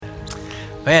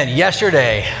Man,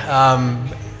 yesterday,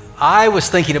 I was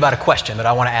thinking about a question that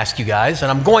I want to ask you guys, and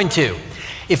I'm going to.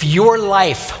 If your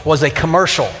life was a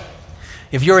commercial,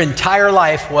 if your entire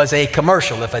life was a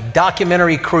commercial, if a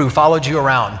documentary crew followed you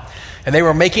around and they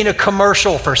were making a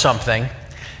commercial for something,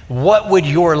 what would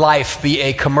your life be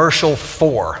a commercial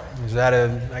for?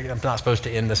 I'm not supposed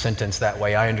to end the sentence that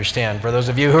way, I understand, for those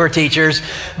of you who are teachers,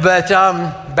 but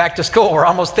back to school, we're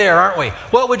almost there, aren't we?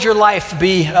 What would your life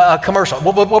be a commercial?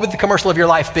 What would the commercial of your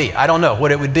life be? I don't know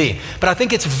what it would be, but I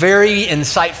think it's very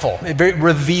insightful. It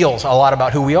reveals a lot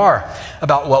about who we are,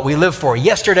 about what we live for.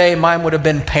 Yesterday, mine would have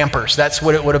been Pampers. That's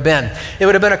what it would have been. It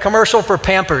would have been a commercial for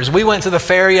Pampers. We went to the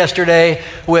fair yesterday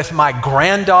with my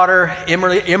granddaughter,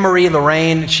 Emery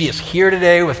Lorraine. She is here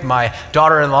today with my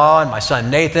daughter-in-law and my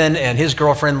son, Nathan, and his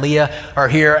girlfriend Leah are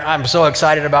here. I'm so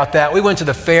excited about that. We went to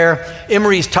the fair.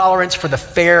 Emery's tolerance for the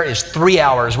fair is 3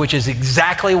 hours, which is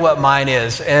exactly what mine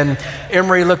is. And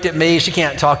Emery looked at me. She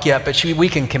can't talk yet, but we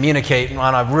can communicate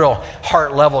on a real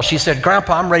heart level. She said,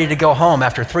 "Grandpa, I'm ready to go home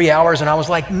after 3 hours." And I was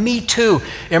like, "Me too,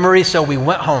 Emery." So we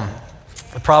went home.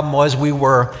 The problem was we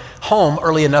were home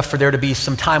early enough for there to be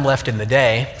some time left in the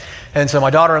day. And so my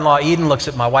daughter-in-law, Eden, looks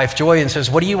at my wife, Joy, and says,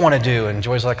 "What do you want to do?" And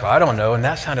Joy's like, "I don't know." And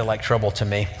that sounded like trouble to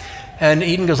me. And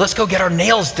Eden goes, "Let's go get our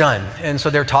nails done." And so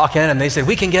they're talking, and they said,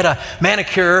 "We can get a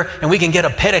manicure, and we can get a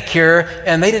pedicure."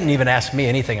 And they didn't even ask me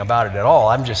anything about it at all.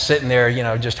 I'm just sitting there,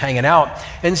 just hanging out.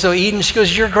 And so Eden, she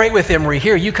goes, "You're great with Emery.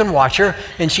 Here, you can watch her."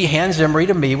 And she hands Emery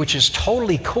to me, which is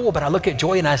totally cool. But I look at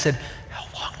Joy, and I said, "How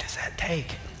long does that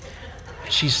take?"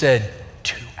 And she said,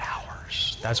 2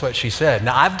 hours. That's what she said.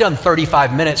 Now, I've done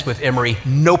 35 minutes with Emery,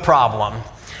 no problem.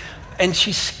 And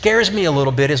she scares me a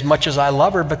little bit as much as I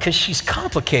love her because she's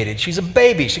complicated. She's a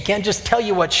baby. She can't just tell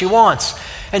you what she wants.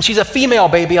 And she's a female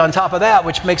baby on top of that,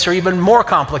 which makes her even more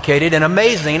complicated and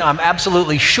amazing, I'm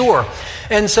absolutely sure.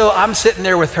 And so I'm sitting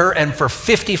there with her, and for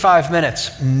 55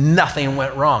 minutes, nothing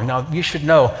went wrong. Now, you should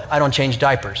know I don't change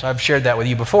diapers. I've shared that with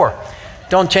you before.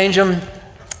 Don't change them.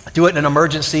 Do it in an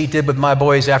emergency. Did with my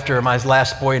boys after my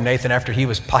last boy, Nathan, after he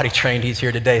was potty trained. He's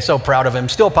here today. So proud of him.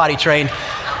 Still potty trained.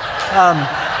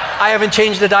 I haven't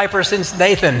changed a diaper since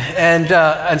Nathan.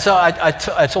 And so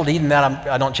I told Eden that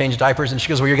I don't change diapers. And she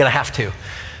goes, "Well, you're going to have to."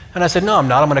 And I said, "No, I'm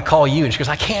not. I'm going to call you." And she goes,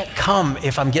 "I can't come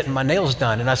if I'm getting my nails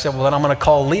done." And I said, "Well, then I'm going to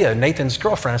call Leah, Nathan's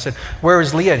girlfriend." I said, "Where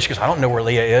is Leah?" And she goes, "I don't know where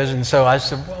Leah is." And so I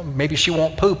said, "Well, maybe she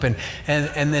won't poop." And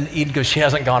then Eden goes, "She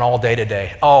hasn't gone all day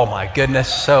today." Oh my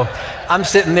goodness. So I'm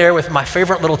sitting there with my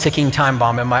favorite little ticking time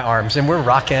bomb in my arms, and we're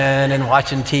rocking and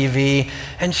watching TV.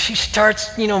 And she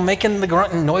starts, making the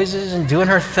grunting noises and doing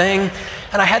her thing.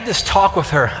 And I had this talk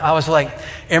with her. I was like,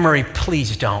 "Emery,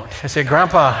 please don't." I said,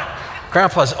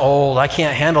 Grandpa's old. I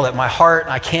can't handle it. My heart,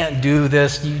 I can't do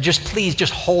this. You please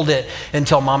hold it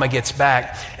until Mama gets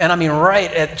back. And I mean,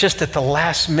 right at the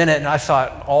last minute, and I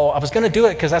thought, I was going to do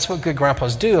it because that's what good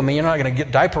grandpas do. I mean, you're not going to get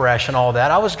diaper rash and all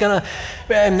that.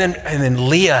 And then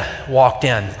Leah walked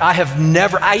in.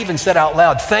 I even said out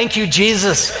loud, "Thank you,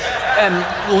 Jesus." And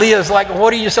Leah's like,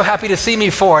 "What are you so happy to see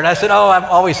me for?" And I said, "Oh, I'm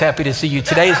always happy to see you.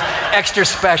 Today's extra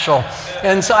special."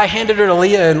 And so I handed her to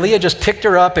Leah, and Leah just picked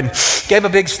her up and gave a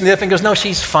big sniff and goes, "No,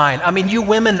 she's fine." I mean, you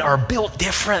women are built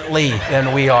differently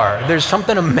than we are. There's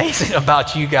something amazing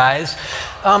about you guys.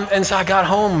 And so I got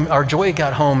home, or Joy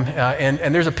got home,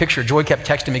 and there's a picture. Joy kept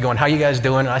texting me going, "How you guys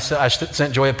doing?" And I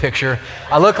sent Joy a picture.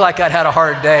 I looked like I'd had a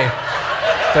hard day.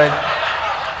 But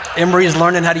Emery's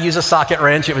learning how to use a socket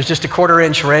wrench. It was just a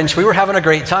 1/4-inch wrench. We were having a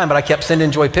great time, but I kept sending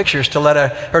Joy pictures to let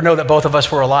her know that both of us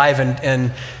were alive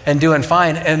and doing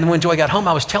fine. And when Joy got home,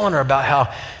 I was telling her about how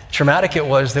traumatic it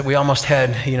was that we almost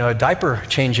had, a diaper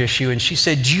change issue. And she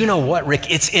said, "Do you know what,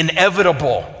 Rick? It's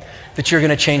inevitable that you're going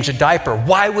to change a diaper.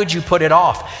 Why would you put it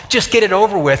off? Just get it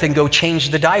over with and go change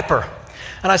the diaper."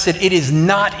 And I said, "It is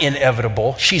not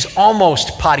inevitable. She's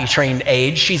almost potty trained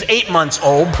age. She's 8 months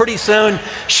old. Pretty soon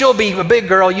she'll be a big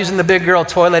girl using the big girl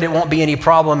toilet. It won't be any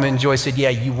problem." And Joy said, "Yeah,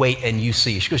 you wait and you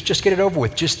see." She goes, "Just get it over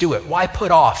with. Just do it. Why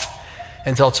put off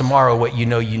until tomorrow what you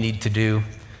know you need to do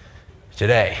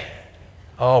today?"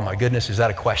 Oh my goodness, is that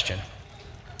a question?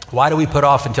 Why do we put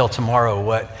off until tomorrow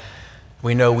what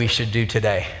we know we should do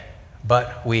today?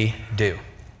 But we do.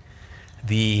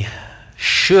 The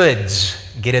shoulds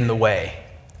get in the way.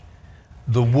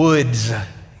 The woulds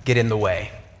get in the way.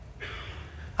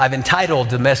 I've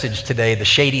entitled the message today, The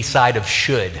Shady Side of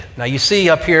Should. Now you see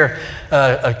up here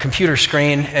a computer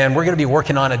screen, and we're going to be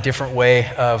working on a different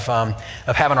way of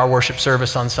having our worship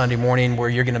service on Sunday morning, where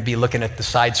you're going to be looking at the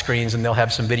side screens and they'll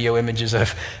have some video images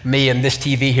of me and this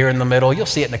TV here in the middle. You'll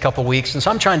see it in a couple weeks. And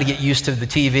so I'm trying to get used to the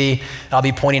TV. I'll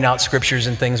be pointing out scriptures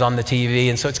and things on the TV,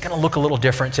 and so it's going to look a little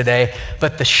different today.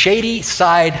 But the shady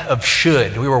side of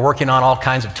should. We were working on all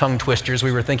kinds of tongue twisters.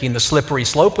 We were thinking the slippery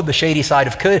slope of the shady side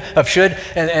of should,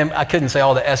 and I couldn't say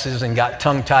all the S's and got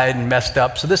tongue-tied and messed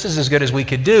up. So this is as good as we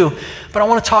could do. But I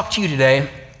want to talk to you today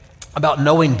about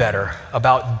knowing better,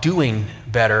 about doing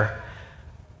better,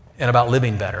 and about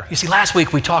living better. You see, last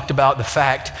week we talked about the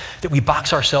fact that we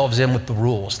box ourselves in with the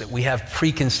rules, that we have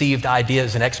preconceived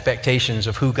ideas and expectations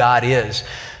of who God is,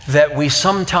 that we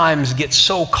sometimes get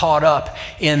so caught up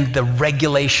in the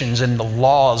regulations and the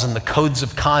laws and the codes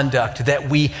of conduct that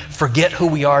we forget who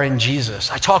we are in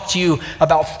Jesus. I talked to you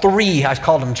about 3, I've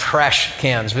called them trash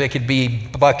cans. They could be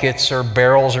buckets or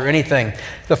barrels or anything.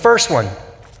 The first one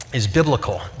is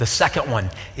biblical. The second one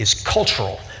is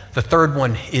cultural. The third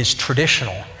one is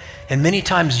traditional. And many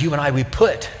times you and I, we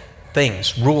put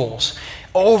things, rules,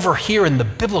 over here in the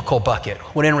biblical bucket,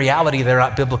 when in reality they're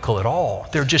not biblical at all.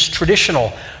 They're just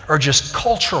traditional or just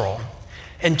cultural.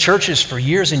 And churches for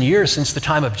years and years since the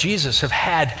time of Jesus have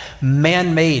had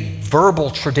man-made verbal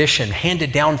tradition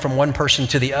handed down from one person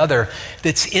to the other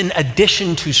that's in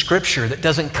addition to Scripture, that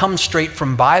doesn't come straight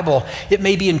from Bible. It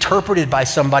may be interpreted by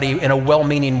somebody in a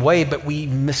well-meaning way, but we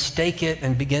mistake it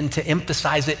and begin to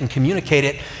emphasize it and communicate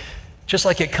it just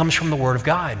like it comes from the Word of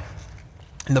God.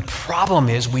 And the problem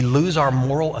is we lose our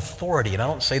moral authority, and I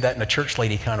don't say that in a church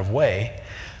lady kind of way,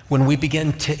 when we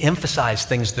begin to emphasize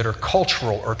things that are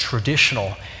cultural or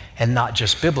traditional and not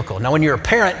just biblical. Now, when you're a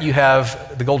parent, you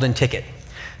have the golden ticket.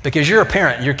 Because you're a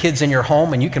parent, your kid's in your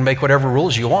home, and you can make whatever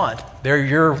rules you want. They're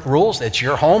your rules, it's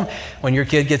your home. When your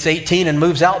kid gets 18 and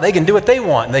moves out, they can do what they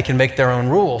want, and they can make their own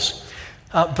rules.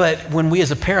 But when we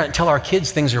as a parent tell our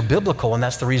kids things are biblical, and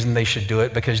that's the reason they should do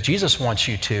it, because Jesus wants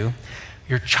you to,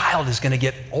 your child is going to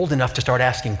get old enough to start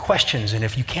asking questions. And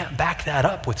if you can't back that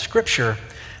up with Scripture,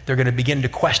 they're going to begin to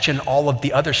question all of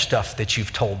the other stuff that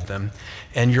you've told them.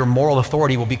 And your moral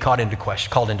authority will be called into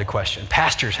question.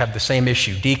 Pastors have the same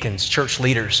issue, deacons, church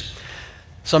leaders.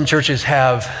 Some churches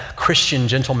have Christian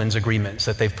gentlemen's agreements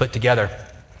that they've put together.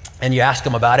 And you ask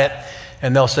them about it,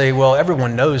 and they'll say, well,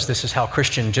 everyone knows this is how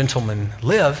Christian gentlemen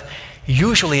live.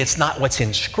 Usually it's not what's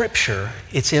in Scripture,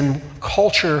 it's in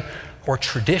culture or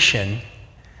tradition,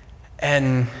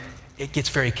 and it gets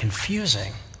very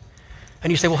confusing. And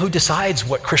you say, well, who decides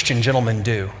what Christian gentlemen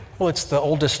do? Well, it's the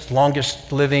oldest,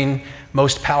 longest living,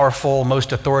 most powerful,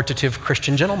 most authoritative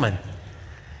Christian gentlemen.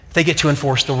 They get to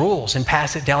enforce the rules and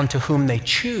pass it down to whom they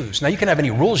choose. Now, you can have any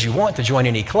rules you want to join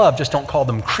any club, just don't call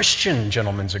them Christian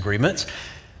gentlemen's agreements.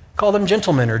 Call them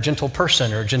gentleman or gentle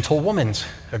person or gentlewoman's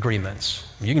agreements.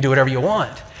 You can do whatever you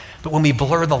want. But when we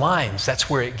blur the lines, that's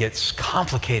where it gets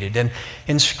complicated. And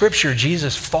in Scripture,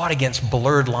 Jesus fought against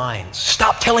blurred lines.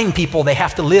 Stop telling people they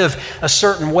have to live a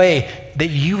certain way that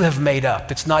you have made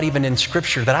up. It's not even in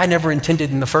Scripture, that I never intended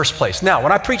in the first place. Now,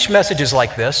 when I preach messages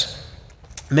like this,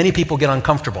 many people get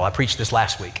uncomfortable. I preached this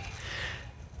last week.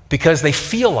 Because they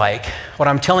feel like what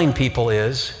I'm telling people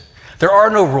is, there are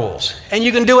no rules, and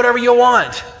you can do whatever you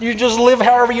want. You just live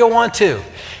however you want to.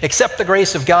 Accept the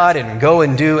grace of God and go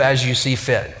and do as you see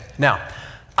fit. Now,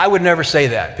 I would never say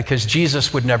that, because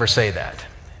Jesus would never say that.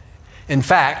 In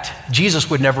fact, Jesus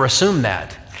would never assume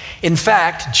that. In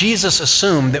fact, Jesus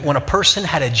assumed that when a person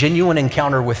had a genuine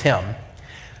encounter with him,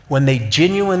 when they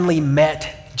genuinely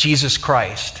met Jesus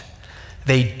Christ,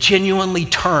 they genuinely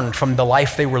turned from the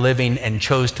life they were living and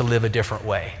chose to live a different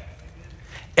way.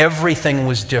 Everything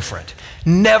was different.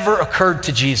 Never occurred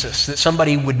to Jesus that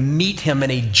somebody would meet him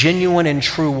in a genuine and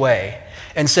true way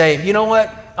and say, you know what,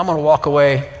 I'm going to walk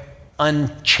away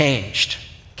unchanged.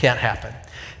 Can't happen.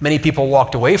 Many people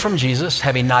walked away from Jesus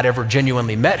having not ever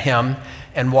genuinely met him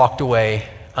and walked away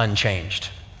unchanged.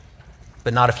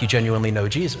 But not if you genuinely know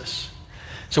Jesus.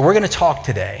 So we're going to talk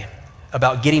today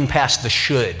about getting past the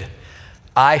should.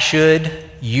 I should,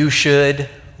 you should,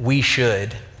 we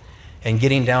should, and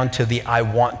getting down to the I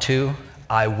want to,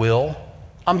 I will,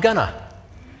 I'm gonna.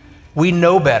 We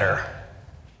know better,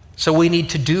 so we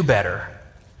need to do better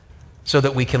so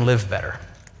that we can live better.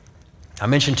 I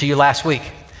mentioned to you last week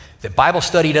that Bible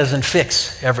study doesn't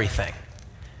fix everything.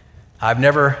 I've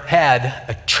never had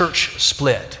a church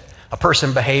split, a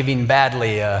person behaving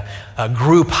badly, a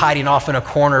group hiding off in a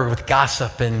corner with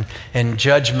gossip and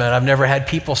judgment. I've never had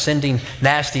people sending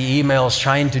nasty emails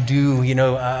trying to do,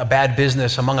 a bad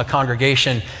business among a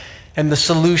congregation, and the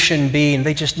solution being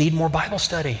they just need more Bible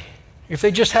study. If they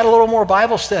just had a little more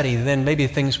Bible study, then maybe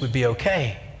things would be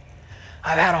okay.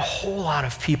 I've had a whole lot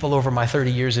of people over my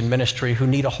 30 years in ministry who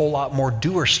need a whole lot more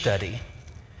doer study.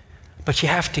 But you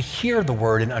have to hear the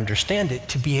word and understand it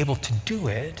to be able to do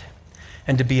it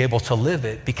and to be able to live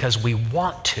it because we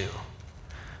want to,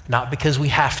 not because we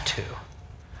have to,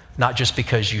 not just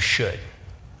because you should.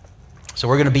 So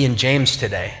we're going to be in James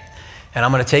today, and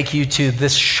I'm going to take you to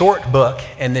this short book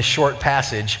and this short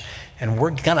passage, and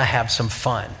we're going to have some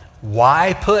fun.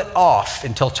 Why put off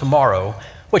until tomorrow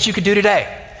what you could do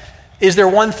today? Is there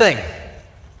one thing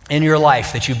in your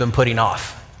life that you've been putting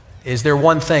off? Is there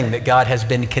one thing that God has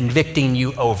been convicting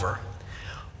you over?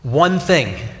 One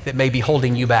thing that may be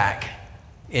holding you back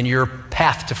in your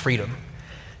path to freedom?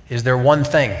 Is there one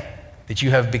thing that you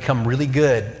have become really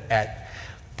good at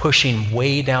pushing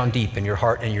way down deep in your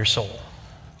heart and your soul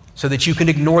so that you can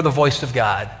ignore the voice of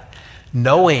God,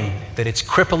 knowing that it's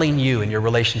crippling you in your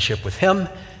relationship with Him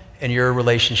and your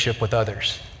relationship with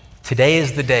others? Today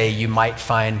is the day you might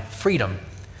find freedom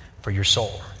for your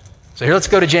soul. So here, let's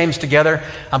go to James together.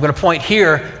 I'm going to point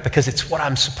here because it's what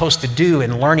I'm supposed to do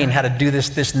in learning how to do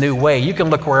this new way. You can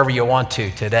look wherever you want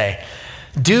to today.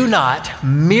 Do not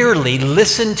merely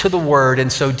listen to the word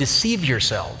and so deceive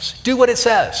yourselves. Do what it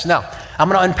says. Now, I'm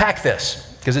going to unpack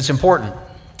this because it's important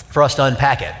for us to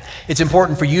unpack it. It's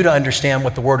important for you to understand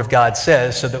what the Word of God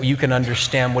says so that you can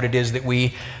understand what it is that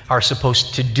we are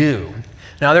supposed to do.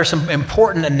 Now, there's some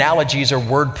important analogies or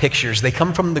word pictures. They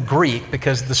come from the Greek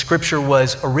because the Scripture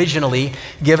was originally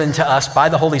given to us by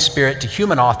the Holy Spirit to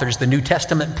human authors, the New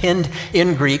Testament penned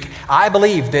in Greek. I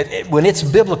believe that when it's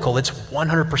biblical, it's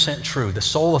 100% true, the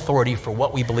sole authority for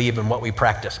what we believe and what we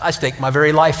practice. I stake my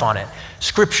very life on it.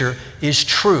 Scripture is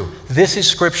true. This is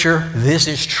Scripture. This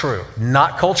is true.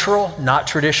 Not cultural, not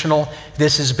traditional.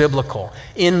 This is biblical.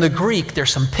 In the Greek,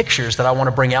 there's some pictures that I want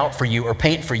to bring out for you or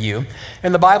paint for you.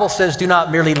 And the Bible says, do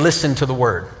not merely listen to the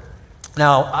word.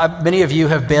 Now, many of you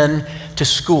have been to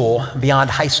school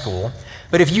beyond high school,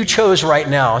 but if you chose right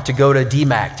now to go to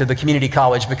DMAC, to the community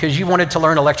college, because you wanted to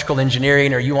learn electrical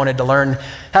engineering, or you wanted to learn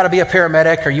how to be a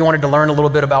paramedic, or you wanted to learn a little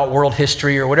bit about world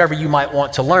history, or whatever you might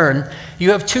want to learn,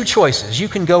 you have two choices. You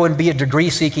can go and be a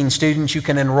degree-seeking student, you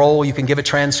can enroll, you can give a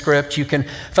transcript, you can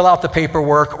fill out the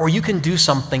paperwork, or you can do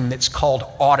something that's called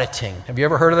auditing. Have you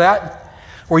ever heard of that?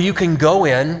 Where you can go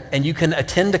in and you can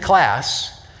attend a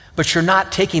class, but you're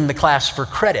not taking the class for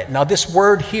credit. Now, this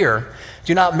word here,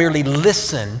 do not merely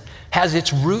listen, has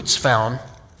its roots found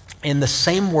in the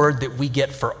same word that we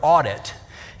get for audit.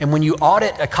 And when you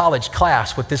audit a college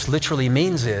class, what this literally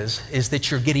means is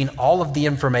that you're getting all of the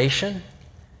information,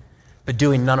 but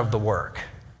doing none of the work.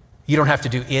 You don't have to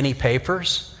do any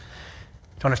papers,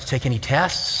 don't have to take any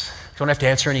tests, don't have to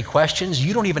answer any questions.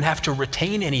 You don't even have to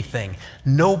retain anything.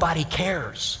 Nobody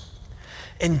cares.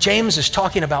 And James is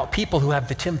talking about people who have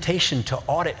the temptation to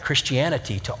audit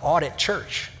Christianity, to audit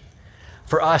church,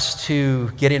 for us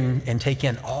to get in and take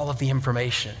in all of the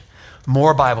information.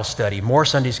 More Bible study, more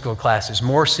Sunday school classes,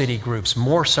 more city groups,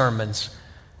 more sermons,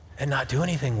 and not do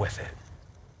anything with it.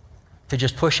 To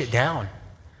just push it down.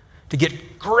 To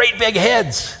get great big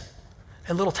heads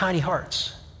and little tiny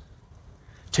hearts.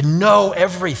 To know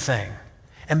everything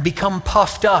and become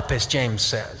puffed up, as James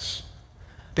says.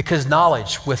 Because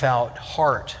knowledge without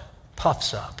heart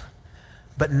puffs up,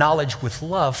 but knowledge with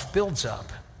love builds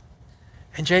up.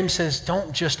 And James says,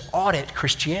 don't just audit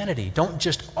Christianity. Don't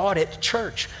just audit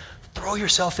church. Throw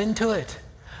yourself into it.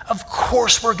 Of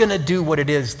course we're going to do what it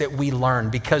is that we learn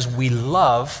because we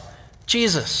love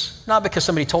Jesus, not because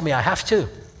somebody told me I have to.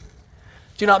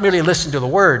 Do not merely listen to the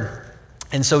word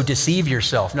and so deceive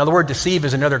yourself. Now, the word deceive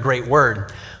is another great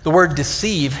word. The word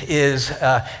deceive has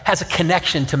a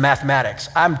connection to mathematics.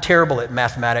 I'm terrible at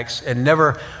mathematics and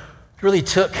never really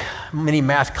took many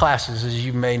math classes, as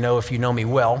you may know if you know me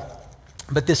well.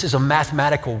 But this is a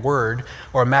mathematical word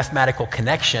or a mathematical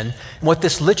connection. And what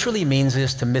this literally means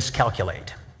is to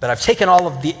miscalculate. That I've taken all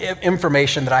of the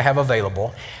information that I have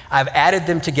available, I've added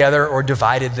them together or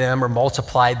divided them or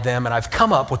multiplied them, and I've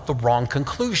come up with the wrong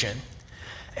conclusion.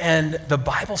 And the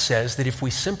Bible says that if we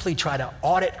simply try to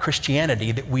audit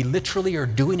Christianity, that we literally are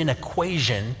doing an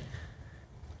equation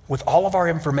with all of our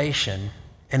information,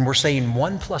 and we're saying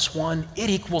 1 + 1, it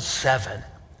equals 7.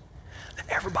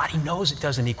 Everybody knows it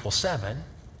doesn't equal 7,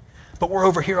 but we're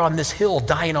over here on this hill,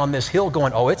 dying on this hill,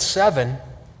 going, oh, it's 7,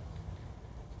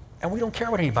 and we don't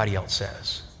care what anybody else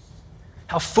says.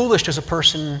 How foolish does a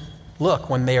person look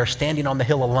when they are standing on the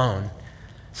hill alone,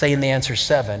 saying the answer's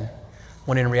 7,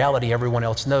 when in reality everyone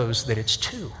else knows that it's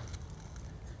 2?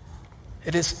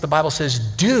 The Bible says,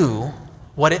 do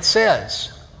what it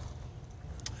says.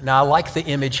 Now, I like the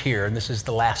image here, and this is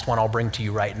the last one I'll bring to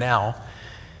you right now.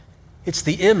 It's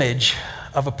the image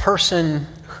of a person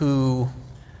who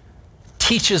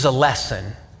teaches a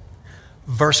lesson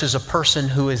versus a person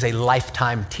who is a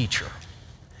lifetime teacher.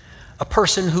 A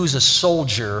person who's a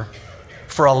soldier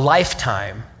for a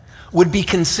lifetime would be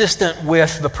consistent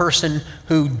with the person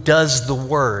who does the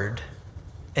word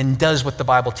and does what the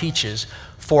Bible teaches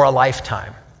for a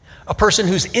lifetime. A person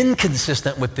who's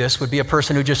inconsistent with this would be a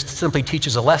person who just simply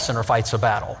teaches a lesson or fights a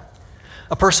battle.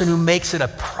 A person who makes it a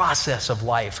process of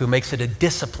life, who makes it a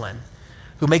discipline,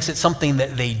 who makes it something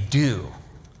that they do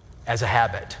as a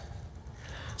habit.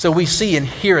 So we see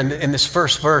here in this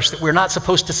first verse that we're not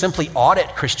supposed to simply audit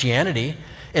Christianity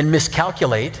and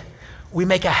miscalculate. We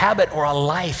make a habit or a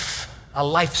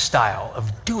lifestyle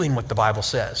of doing what the Bible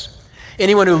says.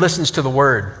 Anyone who listens to the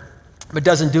word but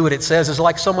doesn't do what it says is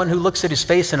like someone who looks at his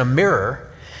face in a mirror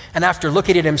and after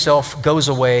looking at himself goes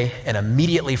away and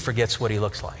immediately forgets what he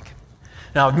looks like.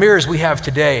 Now, mirrors we have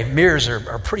today, mirrors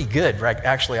are pretty good, right?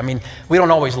 Actually, I mean, we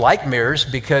don't always like mirrors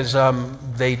because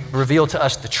they reveal to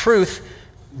us the truth.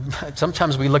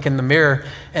 Sometimes we look in the mirror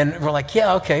and we're like,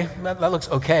 yeah, okay, that looks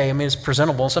okay. I mean, it's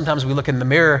presentable. Sometimes we look in the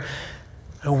mirror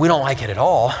and we don't like it at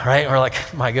all, right? We're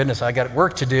like, my goodness, I got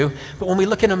work to do. But when we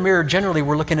look in a mirror, generally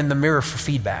we're looking in the mirror for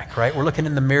feedback, right? We're looking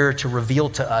in the mirror to reveal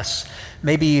to us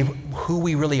maybe who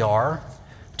we really are,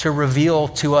 to reveal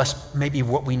to us maybe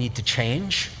what we need to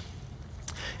change.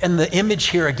 And the image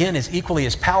here, again, is equally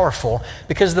as powerful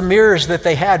because the mirrors that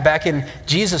they had back in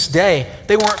Jesus' day,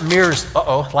 they weren't mirrors,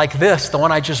 like this, the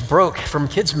one I just broke from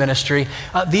kids' ministry.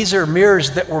 These are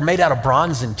mirrors that were made out of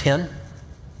bronze and tin,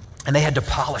 and they had to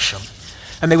polish them.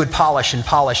 And they would polish and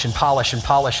polish and polish and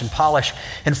polish and polish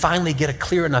and finally get a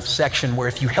clear enough section where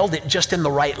if you held it just in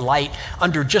the right light,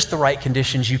 under just the right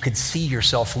conditions, you could see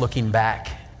yourself looking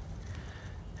back.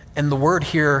 And the word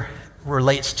here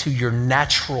relates to your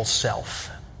natural self.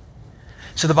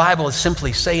 So the Bible is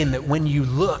simply saying that when you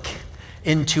look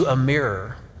into a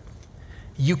mirror,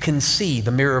 you can see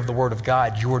the mirror of the Word of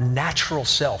God, your natural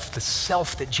self, the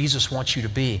self that Jesus wants you to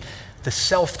be, the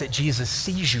self that Jesus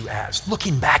sees you as,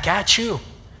 looking back at you.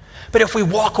 But if we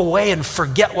walk away and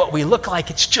forget what we look like,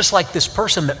 it's just like this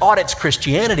person that audits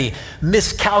Christianity,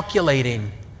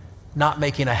 miscalculating, not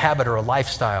making a habit or a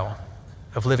lifestyle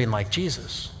of living like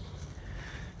Jesus.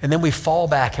 And then we fall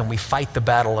back and we fight the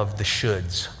battle of the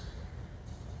shoulds.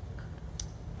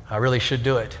 I really should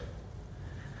do it.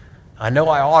 I know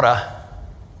I oughta.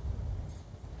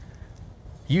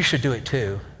 You should do it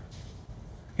too.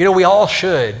 You know, we all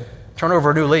should turn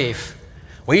over a new leaf.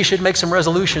 We should make some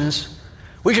resolutions.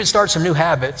 We should start some new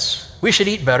habits. We should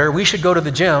eat better. We should go to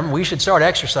the gym. We should start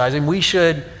exercising.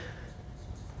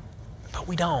 But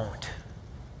we don't.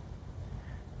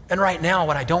 And right now,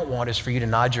 what I don't want is for you to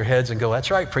nod your heads and go,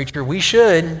 that's right, preacher, we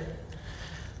should.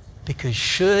 Because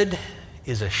should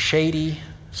is a shady,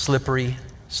 slippery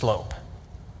slope.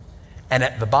 And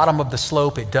at the bottom of the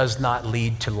slope, it does not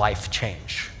lead to life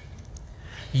change.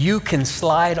 You can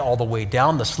slide all the way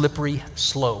down the slippery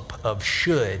slope of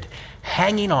should,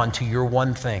 hanging on to your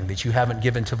one thing that you haven't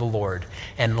given to the Lord,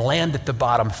 and land at the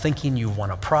bottom thinking you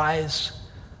won a prize,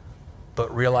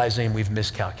 but realizing we've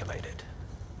miscalculated.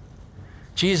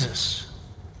 Jesus,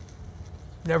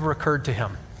 never occurred to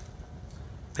him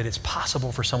that it's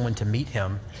possible for someone to meet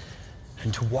him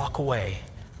and to walk away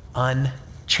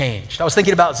unchanged. I was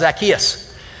thinking about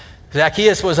Zacchaeus.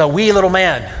 Zacchaeus was a wee little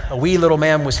man. A wee little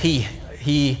man was he.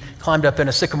 He climbed up in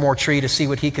a sycamore tree to see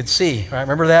what he could see. Right?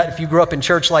 Remember that? If you grew up in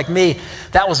church like me,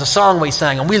 that was a song we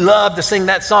sang. And we loved to sing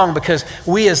that song because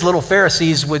we as little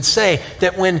Pharisees would say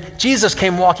that when Jesus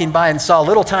came walking by and saw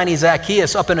little tiny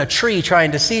Zacchaeus up in a tree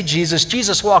trying to see Jesus,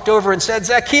 Jesus walked over and said,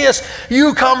 Zacchaeus,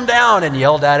 you come down, and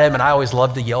yelled at him. And I always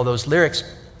loved to yell those lyrics.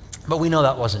 But we know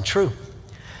that wasn't true.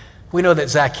 We know that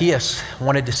Zacchaeus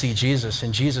wanted to see Jesus,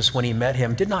 and Jesus, when he met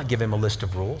him, did not give him a list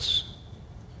of rules.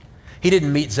 He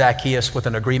didn't meet Zacchaeus with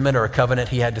an agreement or a covenant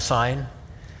he had to sign.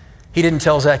 He didn't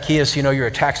tell Zacchaeus, you know, you're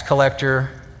a tax collector.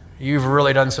 You've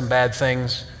really done some bad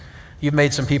things. You've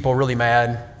made some people really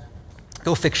mad.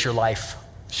 Go fix your life.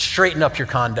 Straighten up your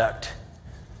conduct.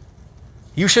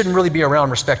 You shouldn't really be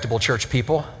around respectable church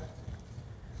people.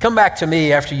 Come back to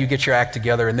me after you get your act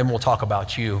together, and then we'll talk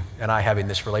about you and I having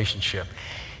this relationship.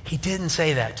 He didn't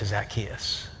say that to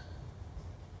Zacchaeus.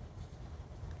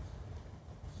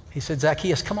 He said,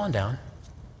 Zacchaeus, come on down.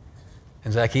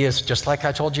 And Zacchaeus, just like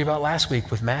I told you about last week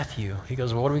with Matthew, he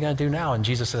goes, well, what are we going to do now? And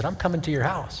Jesus said, I'm coming to your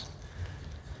house.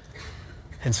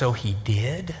 And so he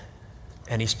did,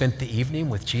 and he spent the evening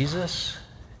with Jesus.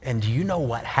 And do you know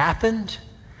what happened?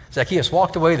 Zacchaeus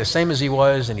walked away the same as he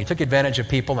was, and he took advantage of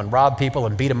people and robbed people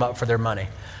and beat them up for their money.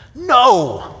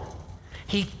 No!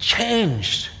 He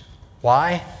changed.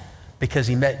 Why? because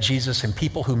he met Jesus, and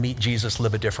people who meet Jesus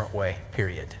live a different way,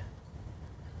 period.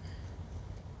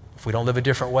 If we don't live a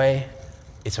different way,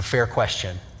 it's a fair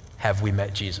question. Have we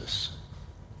met Jesus?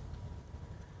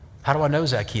 How do I know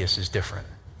Zacchaeus is different?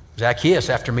 Zacchaeus,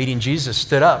 after meeting Jesus,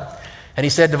 stood up and he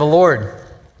said to the Lord,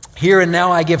 "Here and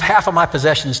now I give half of my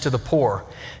possessions to the poor.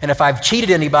 And if I've cheated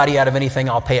anybody out of anything,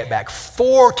 I'll pay it back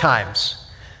 4 times.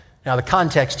 Now, the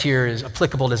context here is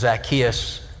applicable to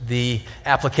Zacchaeus. The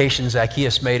application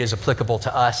Zacchaeus made is applicable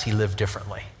to us. He lived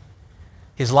differently.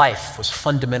 His life was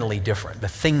fundamentally different. The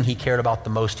thing he cared about the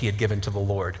most, he had given to the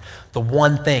Lord. The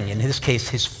one thing, in his case,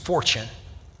 his fortune,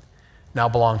 now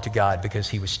belonged to God because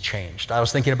he was changed. I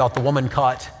was thinking about the woman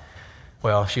caught.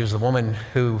 Well, she was the woman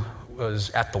who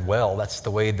was at the well. That's the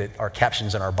way that our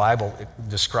captions in our Bible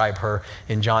describe her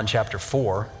in John chapter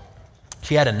 4.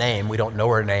 She had a name. We don't know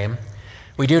her name.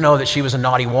 We do know that she was a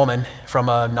naughty woman from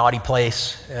a naughty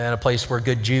place, and a place where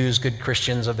good Jews, good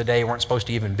Christians of the day weren't supposed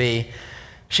to even be.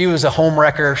 She was a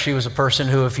homewrecker. She was a person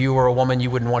who, if you were a woman,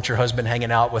 you wouldn't want your husband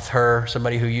hanging out with her,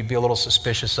 somebody who you'd be a little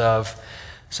suspicious of,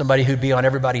 somebody who'd be on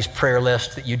everybody's prayer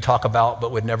list that you'd talk about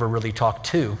but would never really talk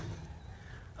to,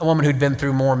 a woman who'd been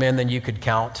through more men than you could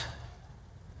count,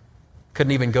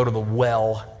 couldn't even go to the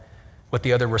well with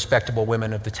the other respectable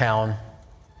women of the town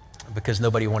because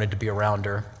nobody wanted to be around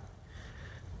her.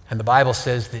 And the Bible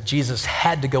says that Jesus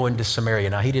had to go into Samaria.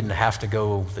 Now, he didn't have to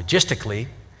go logistically.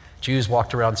 Jews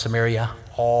walked around Samaria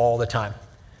all the time.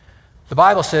 The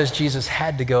Bible says Jesus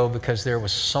had to go because there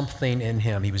was something in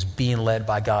him. He was being led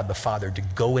by God the Father to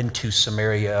go into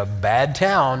Samaria, a bad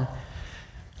town,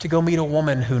 to go meet a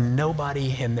woman who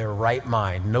nobody in their right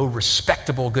mind, no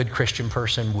respectable good Christian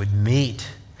person would meet.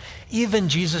 Even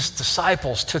Jesus'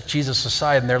 disciples took Jesus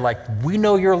aside and they're like, "We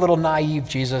know you're a little naive,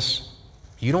 Jesus.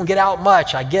 You don't get out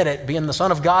much. I get it, being the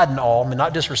Son of God and all, and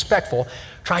not disrespectful,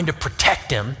 trying to protect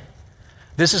him.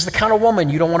 This is the kind of woman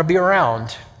you don't want to be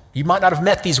around. You might not have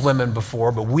met these women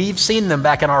before, but we've seen them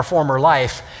back in our former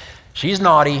life. She's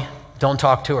naughty. Don't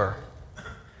talk to her."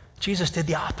 Jesus did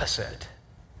the opposite.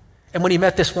 And when he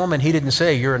met this woman, he didn't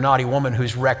say, "You're a naughty woman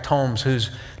who's wrecked homes, who's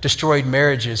destroyed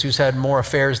marriages, who's had more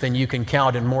affairs than you can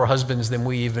count and more husbands than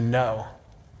we even know."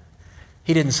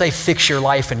 He didn't say, "Fix your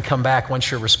life and come back once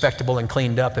you're respectable and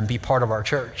cleaned up and be part of our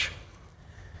church."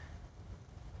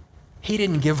 He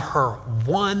didn't give her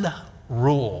one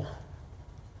rule.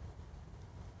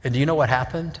 And do you know what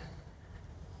happened?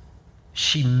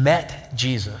 She met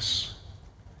Jesus.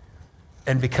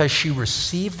 And because she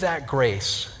received that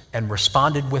grace and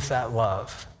responded with that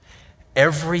love,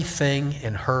 everything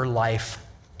in her life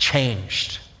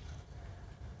changed.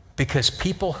 Because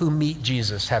people who meet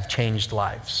Jesus have changed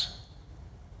lives.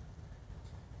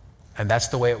 And that's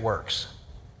the way it works.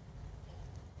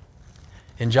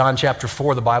 In John chapter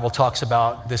 4, the Bible talks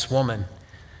about this woman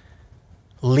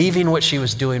leaving what she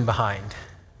was doing behind,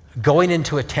 going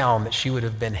into a town that she would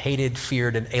have been hated,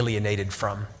 feared, and alienated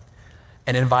from,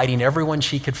 and inviting everyone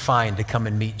she could find to come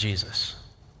and meet Jesus.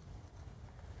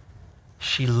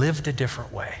 She lived a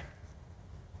different way.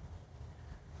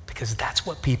 Because that's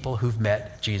what people who've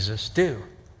met Jesus do.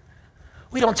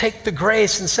 We don't take the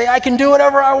grace and say, "I can do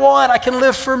whatever I want. I can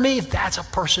live for me." That's a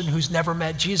person who's never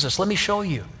met Jesus. Let me show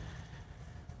you.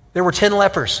 There were 10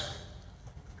 lepers.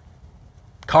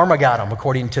 Karma got them,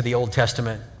 according to the Old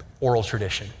Testament oral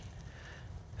tradition.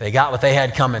 They got what they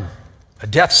had coming, a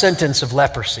death sentence of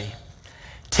leprosy.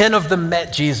 10 of them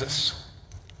met Jesus.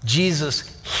 Jesus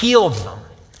healed them.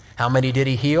 How many did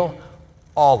he heal?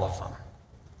 All of them.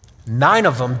 9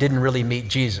 of them didn't really meet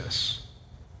Jesus,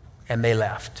 and they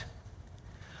left.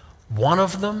 One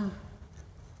of them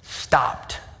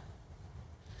stopped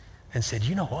and said,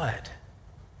 "You know what?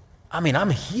 I mean, I'm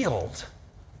healed,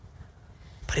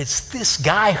 but it's this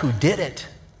guy who did it,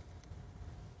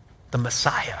 the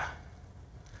Messiah,"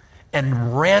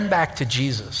 and ran back to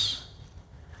Jesus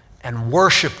and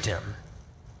worshiped him.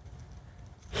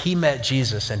 He met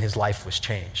Jesus and his life was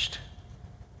changed.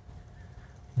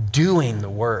 Doing the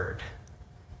word.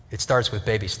 It starts with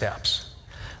baby steps.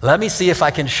 Let me see if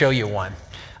I can show you one.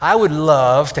 I would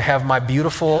love to have my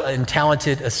beautiful and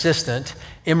talented assistant,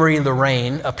 Emery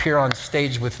Lorraine, up here on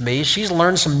stage with me. She's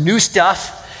learned some new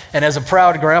stuff, and as a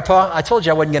proud grandpa, I told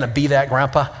you I wasn't going to be that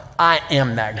grandpa. I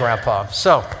am that grandpa.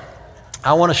 So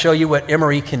I want to show you what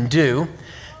Emery can do.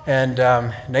 And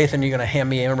Nathan, you're going to hand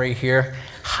me Emery here.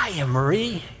 Hi,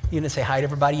 Emery. You going to say hi to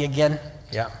everybody again?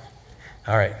 Yeah.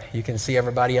 All right. You can see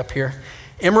everybody up here.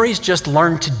 Emery's just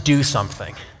learned to do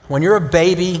something. When you're a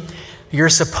baby, you're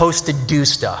supposed to do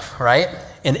stuff, right?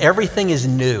 And everything is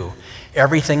new.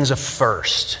 Everything's a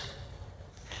first.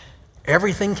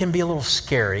 Everything can be a little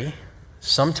scary.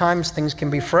 Sometimes things can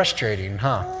be frustrating,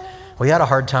 huh? We had a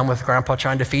hard time with Grandpa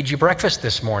trying to feed you breakfast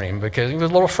this morning because it was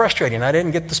a little frustrating. I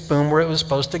didn't get the spoon where it was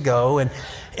supposed to go. And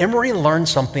Emery learned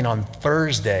something on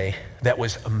Thursday that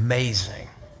was amazing.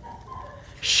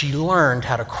 She learned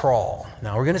how to crawl.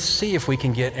 Now we're going to see if we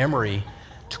can get Emery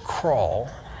to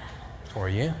crawl for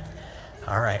you.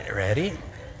 All right, ready?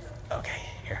 Okay,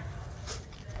 here.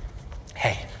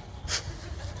 Hey,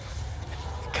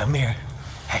 come here.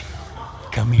 Hey,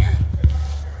 come here.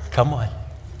 Come on.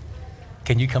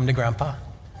 Can you come to Grandpa?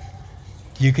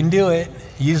 You can do it.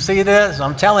 You see this?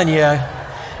 I'm telling you.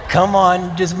 Come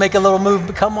on, just make a little move,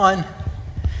 but come on.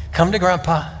 Come to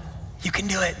Grandpa. You can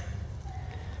do it.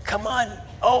 Come on.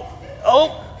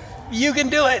 Oh, you can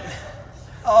do it.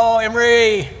 Oh,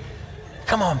 Emery.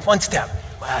 Come on, one step.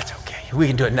 Well, that's okay. We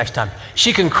can do it next time.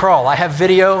 She can crawl. I have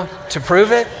video to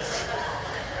prove it.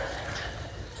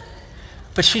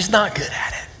 But she's not good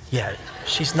at it yet.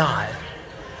 She's not.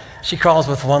 She crawls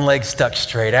with one leg stuck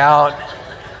straight out.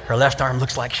 Her left arm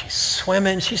looks like she's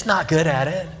swimming. She's not good at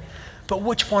it. But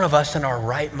which one of us in our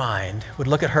right mind would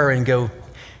look at her and go,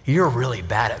 you're really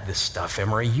bad at this stuff,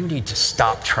 Emery. You need to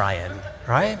stop trying,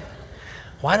 right?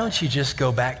 Why don't you just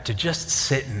go back to just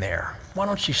sitting there? Why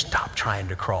don't you stop trying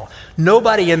to crawl?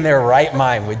 Nobody in their right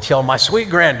mind would tell my sweet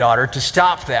granddaughter to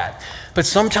stop that. But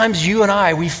sometimes you and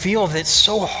I, we feel that it's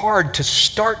so hard to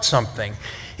start something.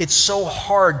 It's so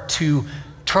hard to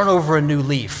turn over a new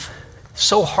leaf.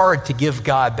 So hard to give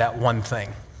God that one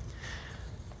thing.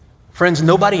 Friends,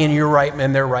 nobody in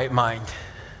their right mind,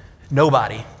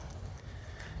 nobody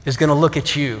is going to look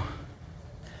at you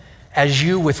as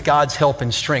you, with God's help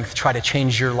and strength, try to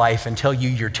change your life and tell you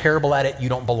you're terrible at it, you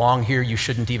don't belong here, you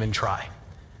shouldn't even try.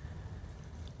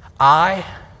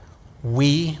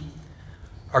 We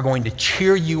are going to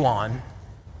cheer you on,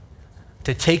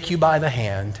 to take you by the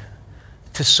hand,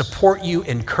 to support you,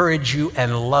 encourage you,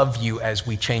 and love you as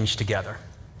we change together.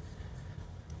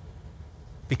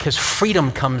 Because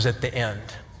freedom comes at the end.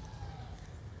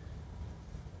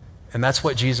 And that's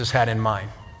what Jesus had in mind.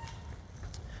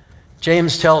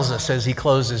 James tells us as he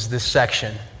closes this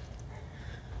section,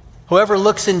 whoever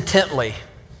looks intently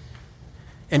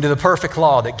into the perfect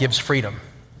law that gives freedom.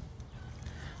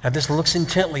 Now, this looks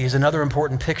intently is another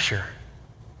important picture.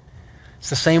 It's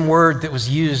the same word that was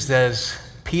used as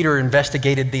Peter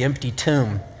investigated the empty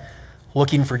tomb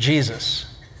looking for Jesus.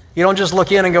 You don't just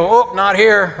look in and go, oh, not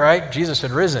here, right? Jesus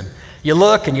had risen. You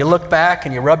look and you look back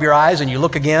and you rub your eyes and you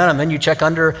look again and then you check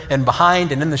under and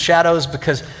behind and in the shadows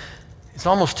because it's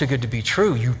almost too good to be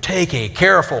true. You take a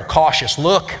careful, cautious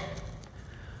look.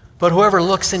 But whoever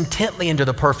looks intently into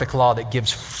the perfect law that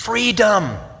gives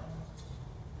freedom.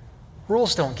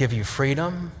 Rules don't give you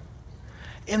freedom.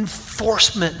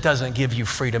 Enforcement doesn't give you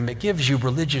freedom. It gives you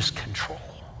religious control.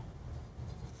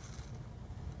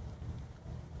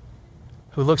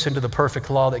 Who looks into the perfect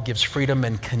law that gives freedom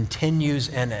and continues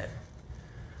in it.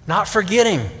 Not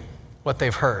forgetting what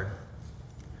they've heard,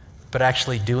 but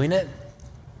actually doing it.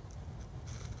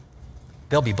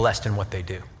 They'll be blessed in what they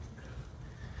do.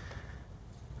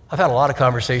 I've had a lot of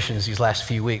conversations these last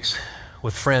few weeks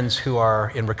with friends who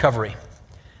are in recovery.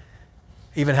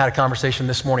 Even had a conversation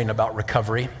this morning about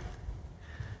recovery.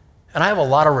 And I have a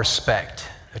lot of respect,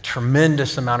 a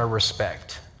tremendous amount of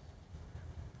respect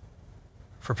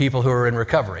for people who are in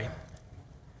recovery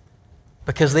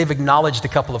because they've acknowledged a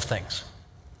couple of things.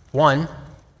 One,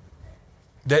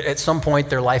 that at some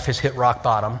point their life has hit rock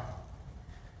bottom.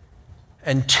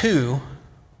 And two,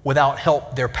 without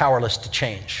help, they're powerless to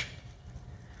change.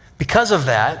 Because of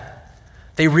that,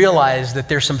 they realize that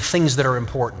there's some things that are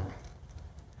important.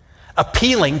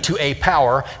 Appealing to a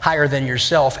power higher than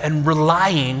yourself and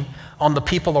relying on the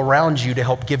people around you to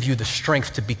help give you the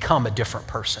strength to become a different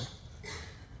person.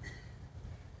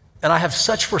 And I have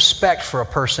such respect for a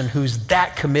person who's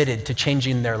that committed to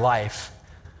changing their life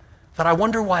that I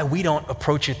wonder why we don't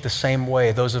approach it the same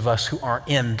way, those of us who aren't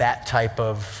in that type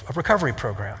of a recovery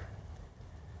program.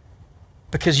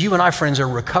 Because you and I, friends, are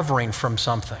recovering from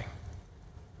something.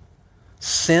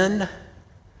 Sin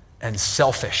and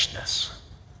selfishness.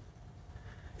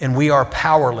 And we are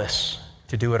powerless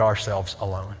to do it ourselves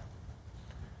alone.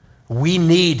 We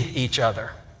need each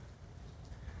other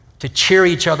to cheer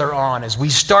each other on as we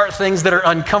start things that are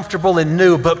uncomfortable and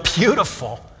new, but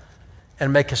beautiful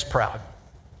and make us proud.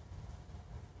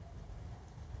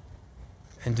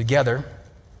 And together,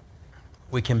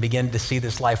 we can begin to see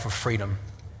this life of freedom,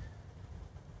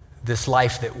 this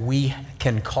life that we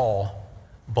can call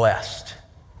blessed,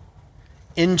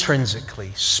 intrinsically,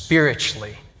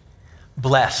 spiritually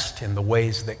blessed in the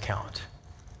ways that count.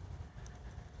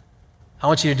 I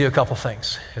want you to do a couple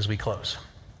things as we close.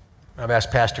 I've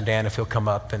asked Pastor Dan if he'll come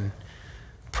up and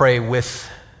pray with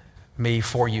me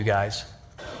for you guys.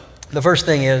 The first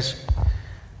thing is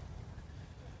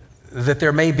that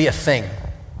there may be a thing,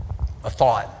 a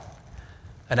thought,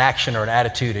 an action or an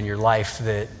attitude in your life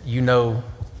that you know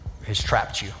has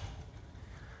trapped you.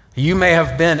 You may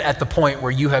have been at the point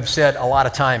where you have said a lot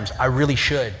of times, I really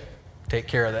should take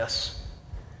care of this.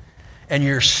 And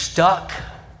you're stuck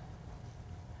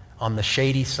on the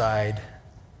shady side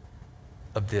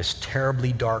of this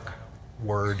terribly dark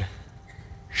word,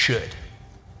 should.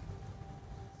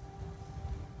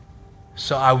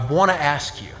 So I want to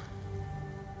ask you,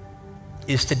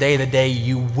 is today the day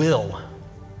you will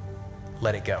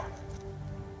let it go?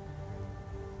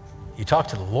 You talk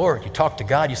to the Lord, you talk to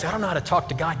God, you say, I don't know how to talk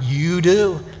to God. You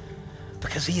do,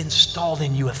 because he installed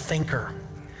in you a thinker.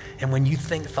 And when you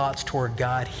think thoughts toward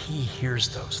God, he hears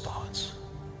those thoughts.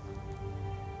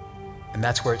 And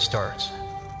that's where it starts.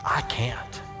 I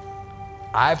can't.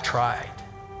 I've tried.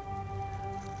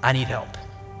 I need help.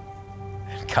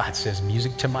 And God says,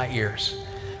 music to my ears.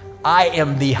 I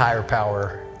am the higher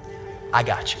power. I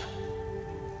got you.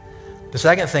 The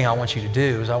second thing I want you to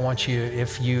do is I want you,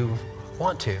 if you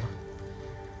want to,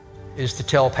 is to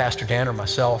tell Pastor Dan or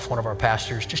myself, one of our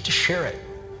pastors, just to share it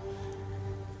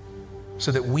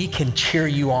so that we can cheer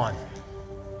you on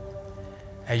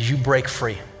as you break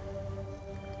free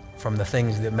from the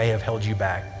things that may have held you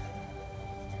back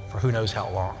for who knows how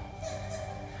long.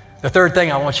 The third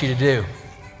thing I want you to do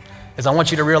is I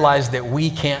want you to realize that we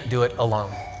can't do it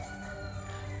alone.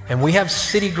 And we have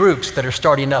city groups that are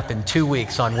starting up in 2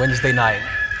 weeks on Wednesday night.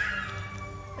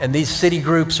 And these city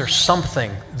groups are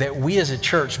something that we as a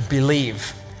church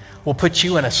believe will put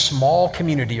you in a small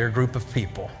community or group of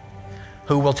people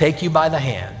who will take you by the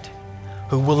hand,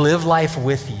 who will live life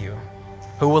with you,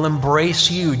 who will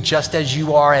embrace you just as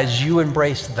you are, as you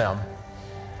embrace them.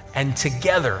 And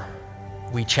together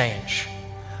we change.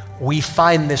 We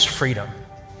find this freedom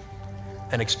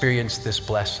and experience this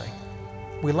blessing.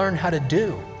 We learn how to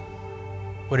do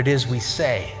what it is we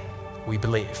say we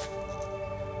believe.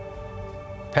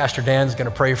 Pastor Dan's going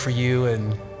to pray for you,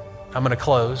 and I'm going to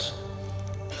close.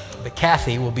 But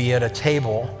Kathy will be at a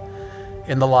table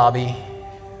in the lobby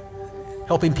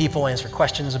helping people answer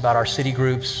questions about our city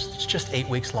groups. It's just 8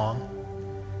 weeks long.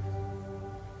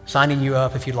 Signing you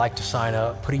up if you'd like to sign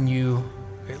up, putting you,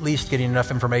 at least getting enough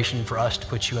information for us to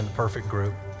put you in the perfect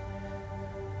group.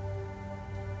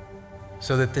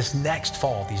 So that this next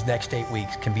fall, these next 8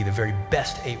 weeks, can be the very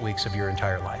best 8 weeks of your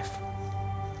entire life.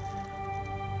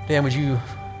 Dan, would you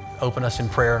open us in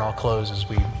prayer, and I'll close as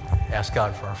we ask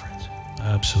God for our friends.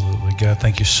 Absolutely. God,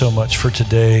 thank you so much for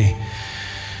today.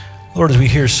 Lord, as we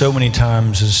hear so many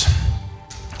times as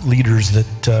leaders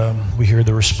that we hear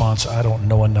the response, I don't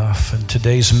know enough. And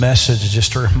today's message is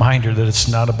just a reminder that it's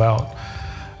not about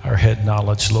our head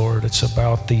knowledge, Lord. It's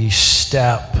about the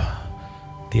step,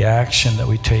 the action that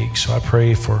we take. So I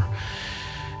pray for,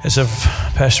 as of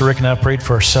Pastor Rick and I prayed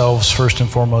for ourselves, first and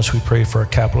foremost, we pray for our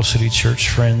Capital City Church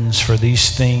friends, for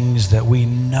these things that we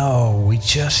know we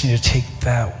just need to take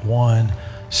that one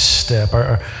step.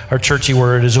 Our churchy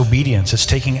word is obedience. It's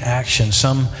taking action.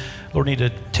 Some, Lord, need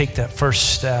to take that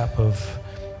first step of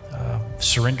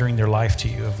surrendering their life to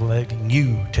you, of letting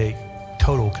you take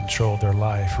total control of their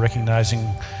life, recognizing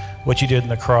what you did on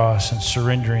the cross and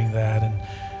surrendering that and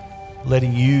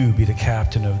letting you be the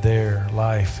captain of their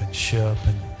life and ship.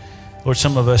 And Lord,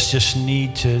 some of us just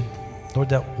need to, Lord,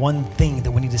 that one thing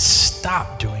that we need to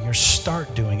stop doing or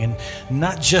start doing, and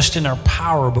not just in our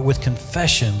power, but with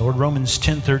confession. Lord, Romans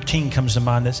 10:13 comes to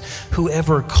mind. That's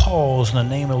whoever calls in the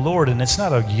name of the Lord. And it's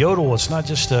not a yodel. It's not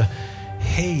just a,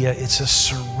 hey, it's a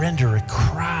surrender, a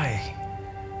cry.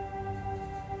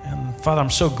 And Father,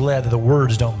 I'm so glad that the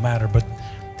words don't matter, but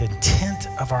the intent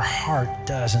of our heart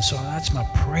does. And so that's my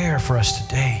prayer for us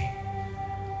today.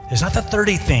 It's not the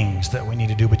 30 things that we need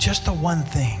to do, but just the one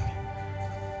thing.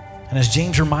 And as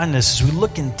James reminded us, as we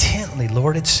look intently,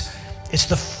 Lord, it's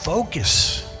the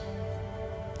focus.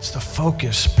 It's the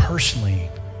focus personally,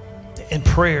 in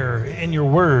prayer, in your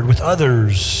word, with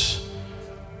others.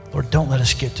 Lord, don't let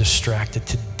us get distracted.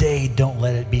 Today, don't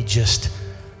let it be just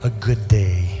a good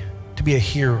day to be a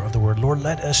hearer of the word. Lord,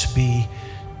 let us be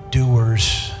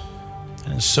doers.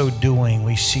 And in so doing,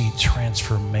 we see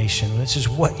transformation. This is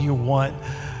what you want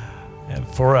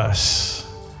for us,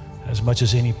 as much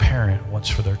as any parent wants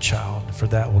for their child. And for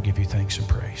that, we'll give you thanks and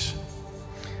praise.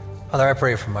 Father, I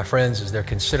pray for my friends as they're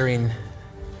considering,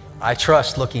 I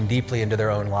trust, looking deeply into their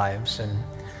own lives. And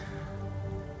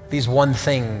these one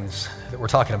things that we're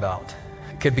talking about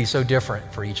could be so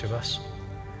different for each of us.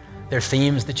 There are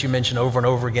themes that you mention over and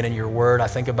over again in your word. I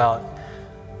think about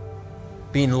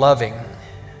being loving,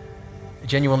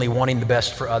 genuinely wanting the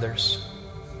best for others,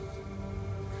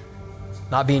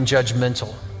 not being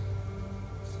judgmental,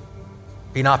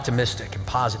 being optimistic and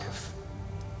positive.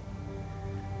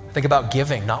 Think about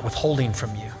giving, not withholding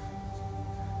from you,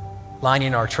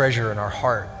 lining our treasure in our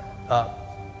heart up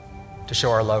to show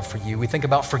our love for you. We think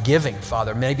about forgiving,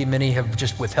 Father. Maybe many have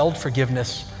just withheld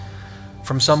forgiveness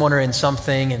from someone or in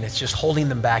something, and it's just holding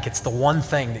them back. It's the one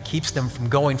thing that keeps them from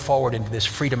going forward into this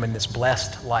freedom and this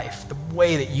blessed life, the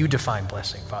way that you define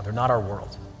blessing, Father, not our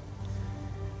world.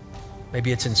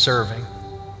 Maybe it's in serving,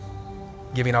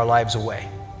 giving our lives away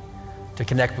to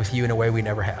connect with you in a way we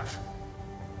never have.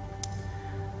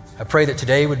 I pray that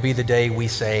today would be the day we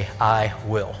say, I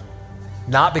will.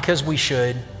 Not because we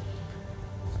should,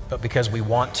 but because we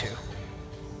want to.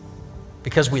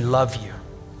 Because we love you.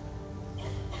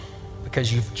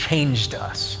 Because you've changed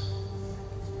us.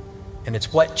 And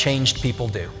it's what changed people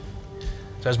do.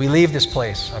 So as we leave this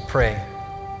place, I pray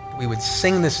that we would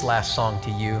sing this last song to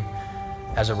you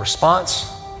as a response,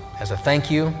 as a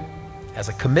thank you, as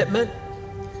a commitment,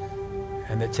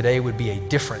 and that today would be a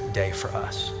different day for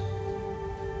us.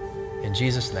 In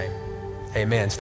Jesus' name, amen.